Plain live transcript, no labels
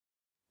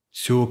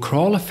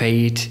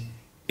Sucralfate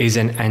is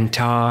an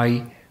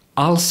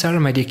anti-ulcer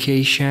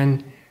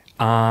medication,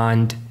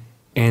 and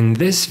in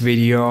this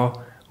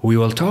video we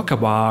will talk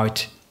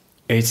about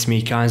its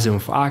mechanism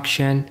of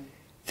action,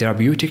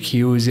 therapeutic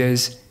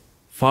uses,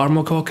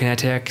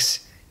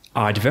 pharmacokinetics,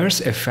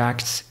 adverse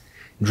effects,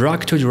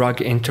 drug-to-drug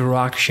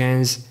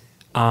interactions,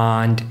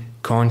 and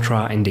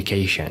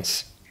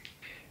contraindications.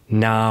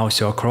 Now,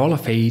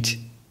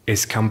 sucralfate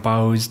is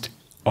composed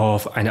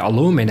of an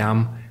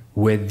aluminum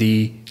with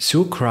the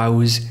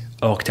sucrose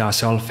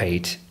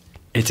octasulfate.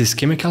 Its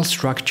chemical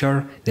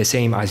structure the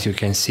same as you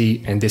can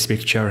see in this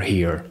picture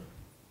here.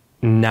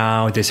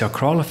 Now, the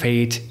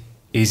sucralfate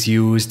is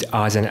used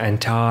as an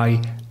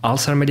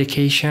anti-ulcer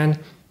medication,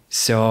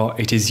 so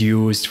it is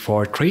used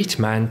for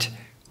treatment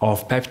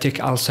of peptic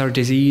ulcer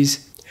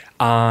disease,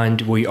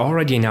 and we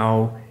already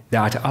know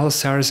that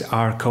ulcers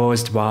are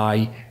caused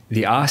by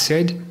the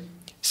acid,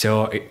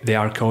 so they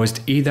are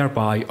caused either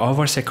by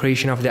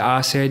oversecretion of the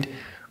acid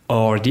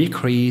or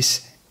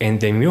decrease in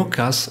the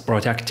mucus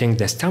protecting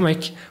the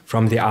stomach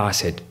from the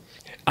acid.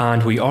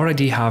 And we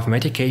already have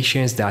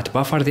medications that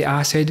buffer the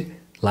acid,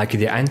 like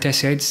the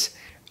antacids,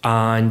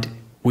 and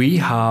we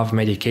have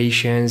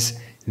medications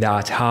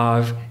that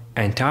have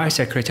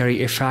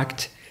anti-secretory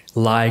effect,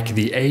 like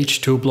the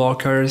H2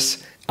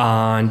 blockers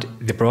and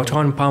the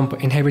proton pump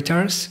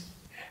inhibitors.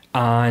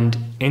 And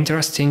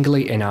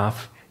interestingly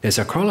enough, the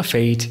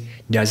sucralfate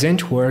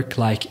doesn't work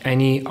like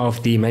any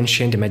of the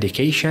mentioned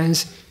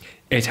medications.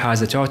 It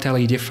has a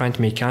totally different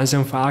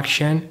mechanism of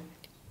action.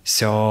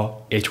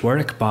 So it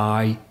works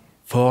by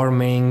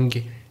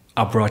forming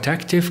a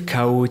protective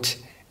coat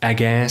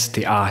against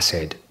the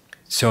acid.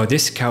 So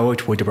this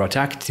coat would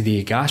protect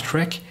the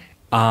gastric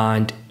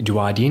and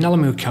duodenal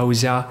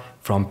mucosa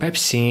from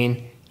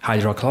pepsin,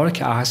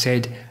 hydrochloric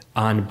acid,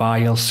 and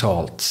bile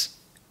salts.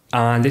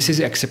 And this is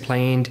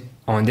explained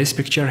on this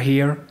picture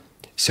here.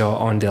 So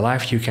on the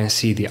left you can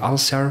see the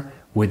ulcer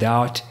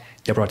without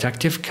the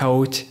protective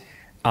coat,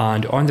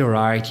 and on the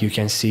right you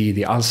can see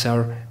the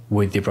ulcer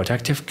with the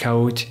protective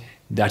coat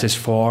that is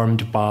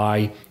formed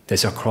by the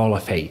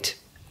sucralfate.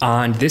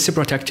 And this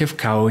protective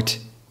coat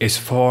is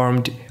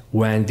formed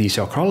when the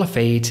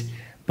sucralfate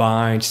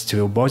binds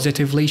to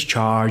positively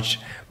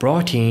charged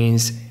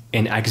proteins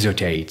in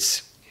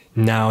exudates.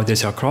 Now, the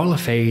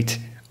sucralfate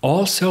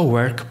also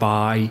works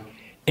by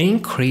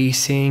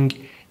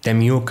increasing the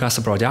mucus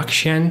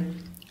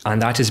production,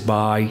 and that is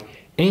by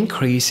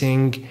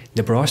increasing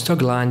the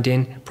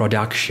prostaglandin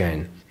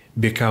production.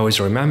 Because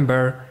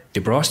remember,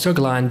 the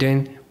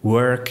prostaglandin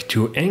work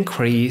to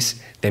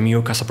increase the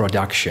mucus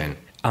production.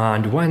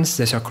 And once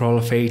the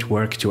sucralfate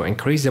works to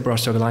increase the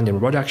prostaglandin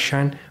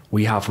production,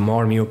 we have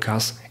more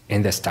mucus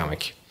in the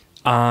stomach.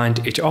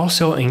 And it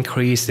also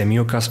increases the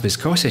mucus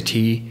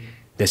viscosity,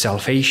 the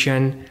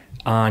sulfation,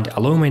 and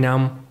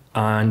aluminum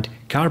and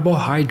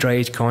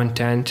carbohydrate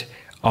content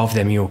of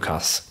the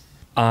mucus.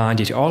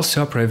 And it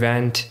also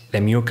prevents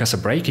the mucus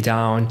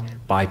breakdown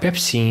by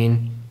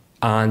pepsin,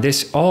 and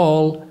this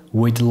all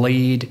would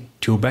lead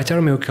to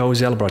better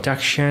mucosal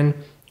protection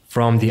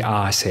from the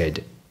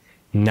acid.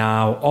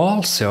 Now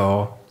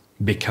also,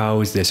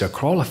 because the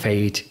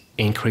sucralfate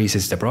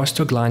increases the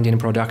prostaglandin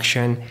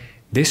production,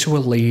 this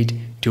will lead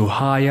to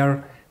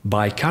higher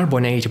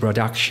bicarbonate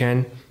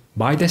production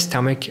by the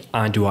stomach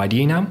and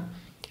duodenum,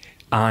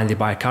 and the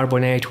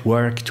bicarbonate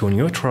work to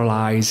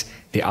neutralize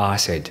the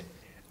acid.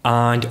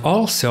 And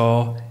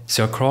also,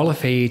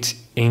 sucralfate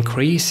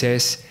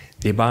increases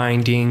the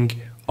binding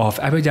of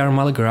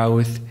epidermal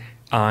growth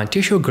and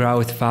tissue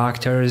growth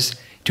factors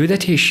to the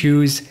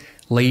tissues,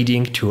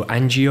 leading to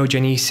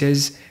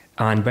angiogenesis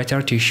and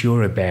better tissue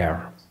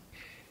repair.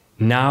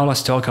 Now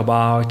let's talk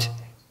about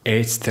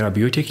its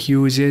therapeutic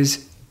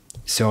uses.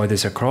 So the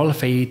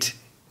sucralfate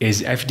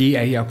is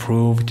FDA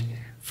approved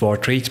for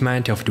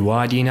treatment of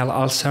duodenal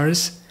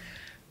ulcers,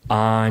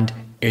 and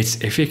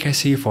its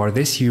efficacy for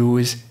this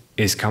use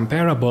is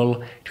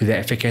comparable to the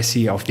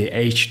efficacy of the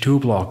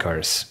H2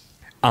 blockers.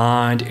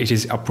 And it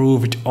is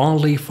approved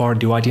only for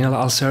duodenal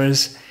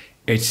ulcers.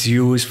 Its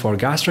use for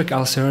gastric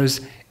ulcers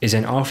is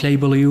an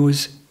off-label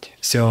use.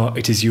 So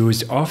it is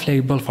used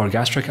off-label for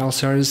gastric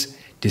ulcers,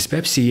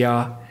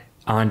 dyspepsia,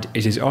 and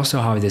it is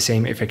also have the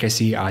same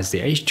efficacy as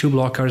the H2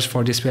 blockers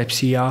for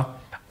dyspepsia.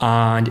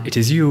 And it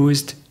is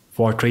used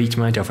for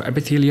treatment of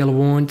epithelial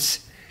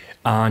wounds.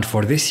 And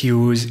for this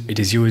use, it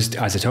is used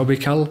as a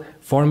topical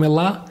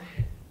formula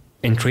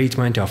in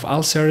treatment of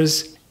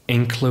ulcers,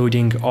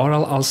 including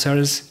oral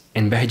ulcers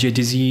in Behçet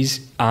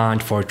disease,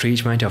 and for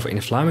treatment of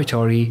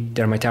inflammatory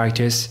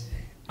dermatitis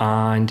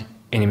and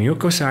in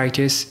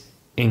mucositis,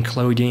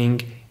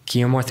 including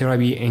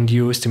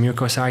chemotherapy-induced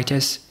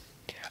mucositis,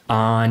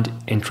 and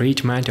in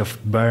treatment of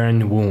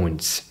burn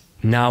wounds.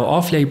 Now,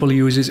 off-label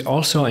uses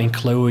also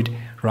include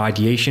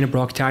radiation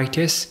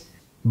proctitis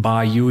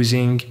by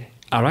using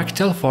a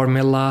rectal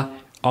formula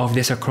of the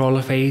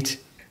sucralfate,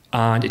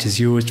 and it is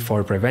used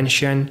for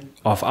prevention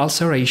of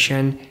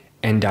ulceration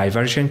and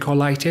divergent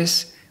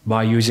colitis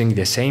by using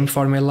the same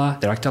formula,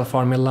 the rectal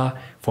formula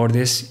for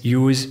this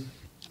use.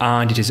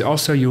 and it is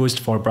also used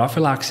for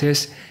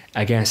prophylaxis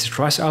against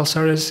stress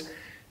ulcers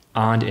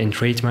and in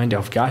treatment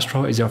of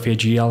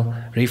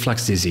gastroesophageal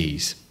reflux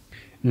disease.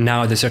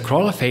 Now, the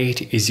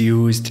sucralfate is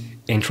used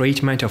in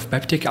treatment of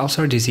peptic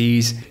ulcer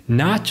disease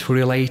not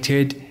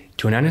related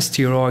to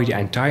non-steroid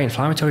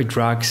anti-inflammatory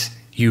drugs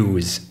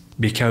use,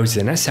 because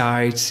the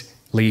NSAIDs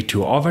lead to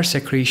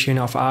oversecretion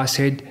of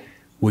acid,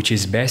 which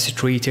is best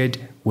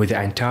treated with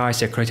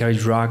anti-secretory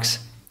drugs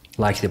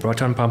like the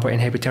proton pump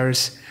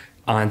inhibitors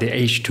and the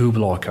H2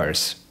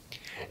 blockers.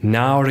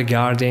 Now,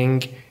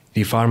 regarding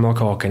the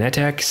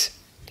pharmacokinetics,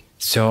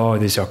 so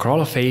the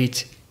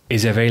sucralfate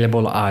is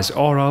available as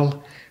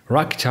oral,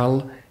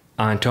 rectal,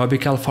 and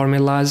topical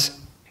formulas,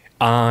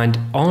 and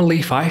only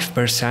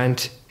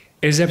 5%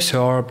 is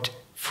absorbed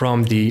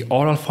from the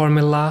oral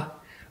formula,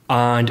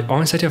 and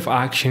onset of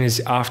action is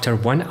after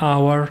 1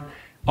 hour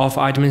of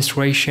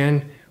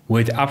administration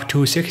with up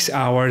to 6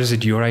 hours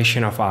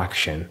duration of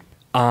action.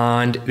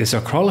 And the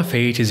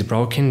sucralfate is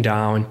broken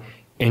down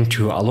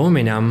into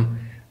aluminum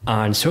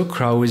and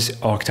sucrose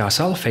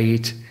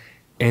octasulfate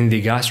in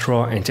the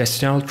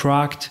gastrointestinal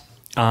tract,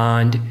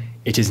 and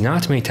it is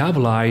not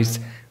metabolized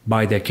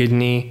by the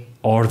kidney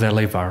or the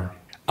liver,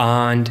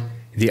 and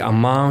the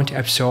amount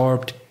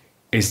absorbed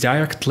is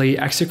directly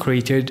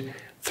excreted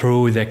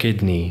through the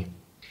kidney.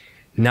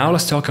 Now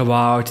let's talk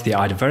about the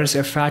adverse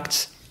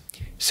effects.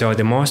 So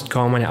the most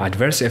common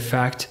adverse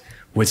effect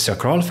with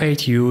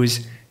sucralfate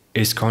use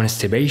is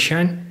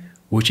constipation,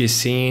 which is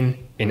seen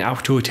in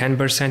up to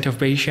 10% of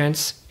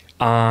patients,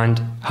 and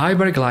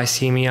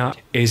hyperglycemia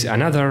is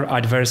another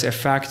adverse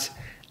effect,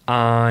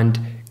 and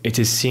it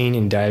is seen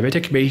in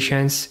diabetic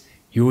patients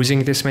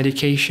using this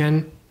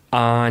medication.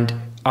 And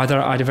other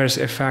adverse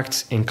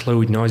effects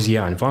include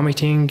nausea and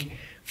vomiting,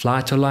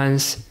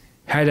 flatulence,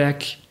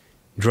 headache,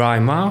 dry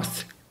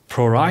mouth,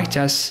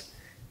 pruritus,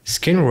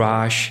 skin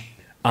rash,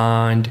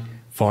 and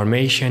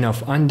formation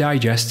of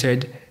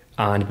undigested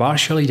and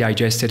partially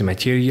digested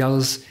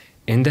materials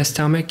in the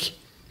stomach.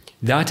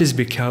 That is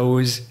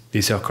because the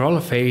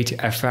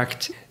sucralfate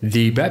affects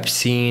the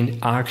pepsin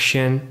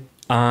action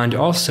and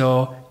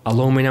also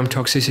aluminum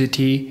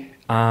toxicity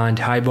and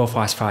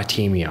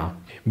hypophosphatemia,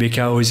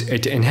 because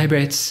it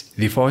inhibits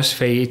the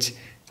phosphate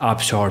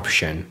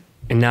absorption.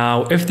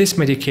 Now, if this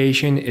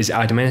medication is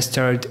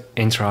administered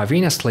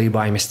intravenously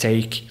by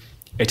mistake,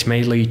 it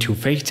may lead to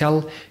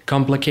fatal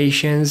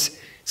complications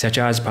such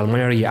as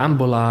pulmonary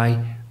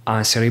emboli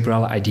and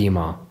cerebral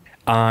edema.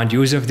 And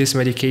use of this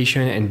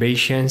medication in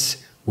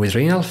patients with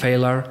renal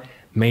failure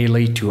may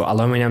lead to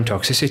aluminum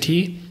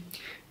toxicity,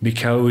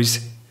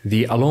 because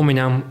the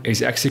aluminum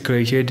is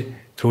excreted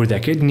through the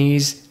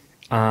kidneys,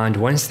 and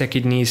once the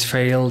kidneys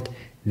failed,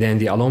 then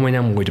the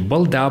aluminum would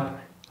build up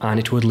and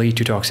it would lead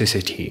to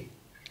toxicity.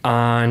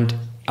 And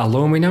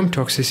aluminum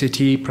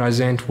toxicity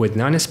present with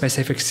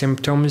non-specific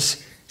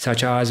symptoms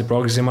such as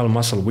proximal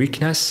muscle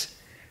weakness,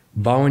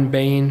 bone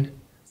pain,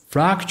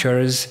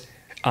 fractures,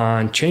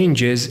 and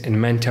changes in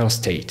mental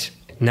state.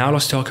 Now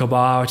let's talk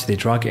about the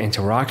drug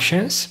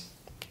interactions.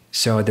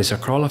 So the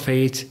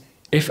sucralfate,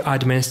 if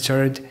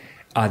administered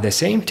at the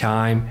same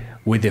time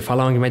with the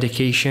following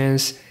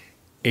medications,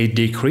 it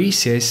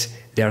decreases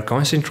their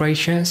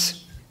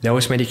concentrations.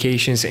 Those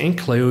medications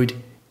include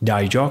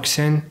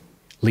digoxin,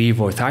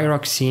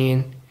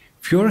 levothyroxine,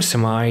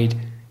 furosemide,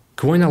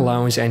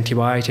 quinolones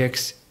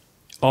antibiotics,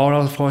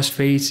 oral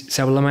phosphate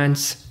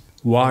supplements,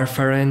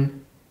 warfarin,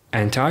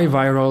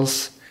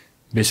 antivirals,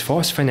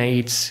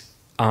 bisphosphonates,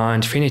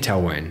 and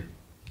phenytoin.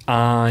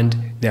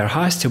 And there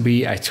has to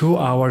be a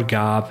 2-hour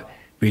gap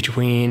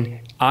between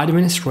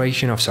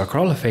administration of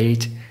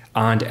sucralfate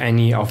and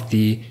any of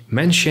the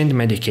mentioned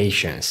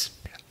medications.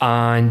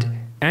 And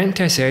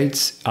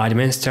antacids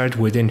administered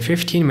within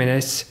 15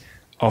 minutes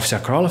of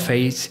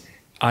sucralfate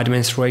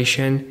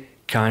administration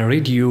can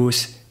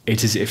reduce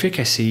its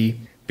efficacy,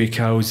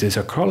 because the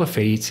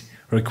sucralfate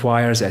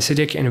requires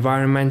acidic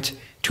environment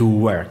to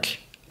work,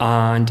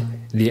 and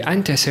the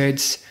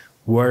antacids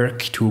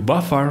work to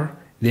buffer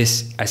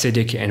this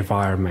acidic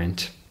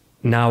environment.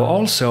 Now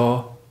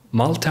also,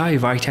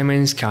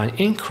 multivitamins can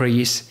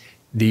increase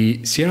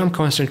the serum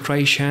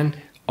concentration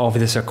of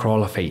the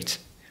sucralfate.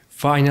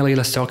 Finally,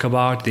 let's talk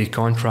about the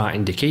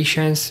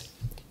contraindications.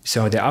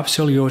 So the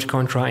absolute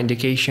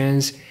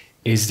contraindications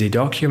is the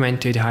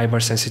documented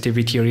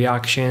hypersensitivity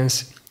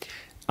reactions,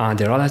 and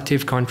the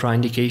relative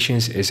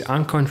contraindications is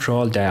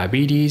uncontrolled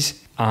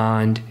diabetes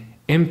and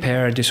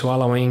impaired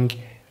swallowing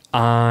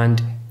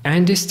and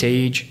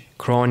end-stage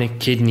chronic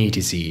kidney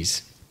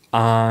disease.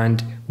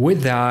 And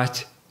with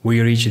that,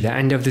 we reach the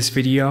end of this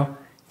video.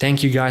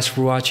 Thank you guys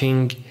for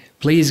watching.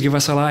 Please give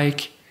us a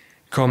like,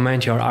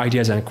 comment your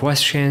ideas and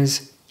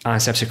questions,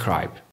 and subscribe.